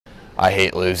I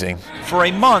hate losing. For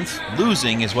a month,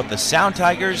 losing is what the Sound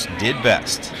Tigers did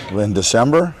best. In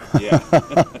December? Yeah.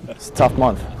 It's a tough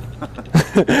month.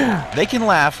 They can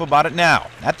laugh about it now.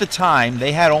 At the time,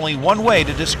 they had only one way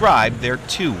to describe their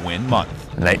 2-win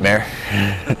month. Nightmare.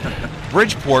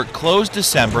 Bridgeport closed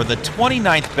December the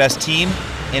 29th best team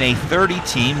in a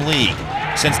 30-team league.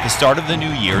 Since the start of the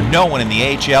new year, no one in the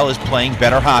AHL is playing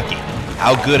better hockey.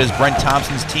 How good has Brent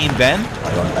Thompson's team been?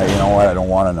 You know what? I don't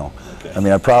want to know. I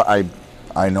mean,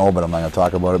 I know, but I'm not going to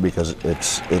talk about it because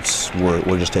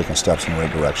we're just taking steps in the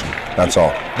right direction. That's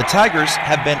all. The Tigers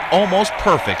have been almost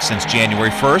perfect since January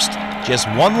 1st, just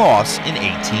one loss in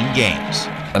 18 games.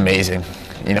 Amazing.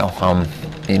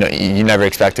 You never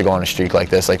expect to go on a streak like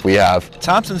this, like we have.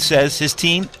 Thompson says his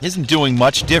team isn't doing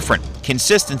much different.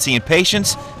 Consistency and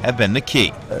patience have been the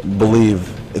key.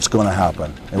 Believe it's going to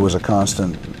happen. It was a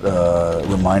constant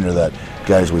reminder that,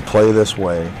 guys, we play this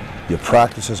way. You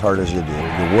practice as hard as you do.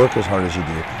 You work as hard as you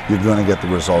do. You're going to get the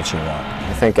results you want.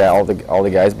 I think all the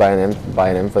guys buying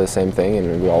in for the same thing,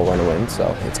 and we all want to win.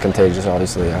 So it's contagious,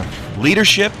 obviously. Yeah.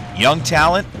 Leadership, young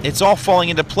talent, it's all falling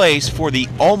into place for the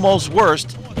almost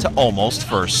worst to almost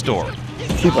first story.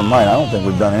 Keep in mind, I don't think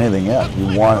we've done anything yet.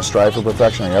 You want to strive for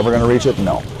perfection. Are you ever going to reach it?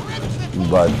 No.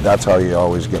 But that's how you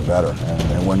always get better.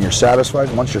 And when you're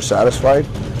satisfied, once you're satisfied,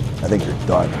 I think you're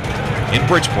done. In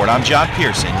Bridgeport, I'm John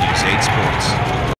Pearson, News 8 Sports.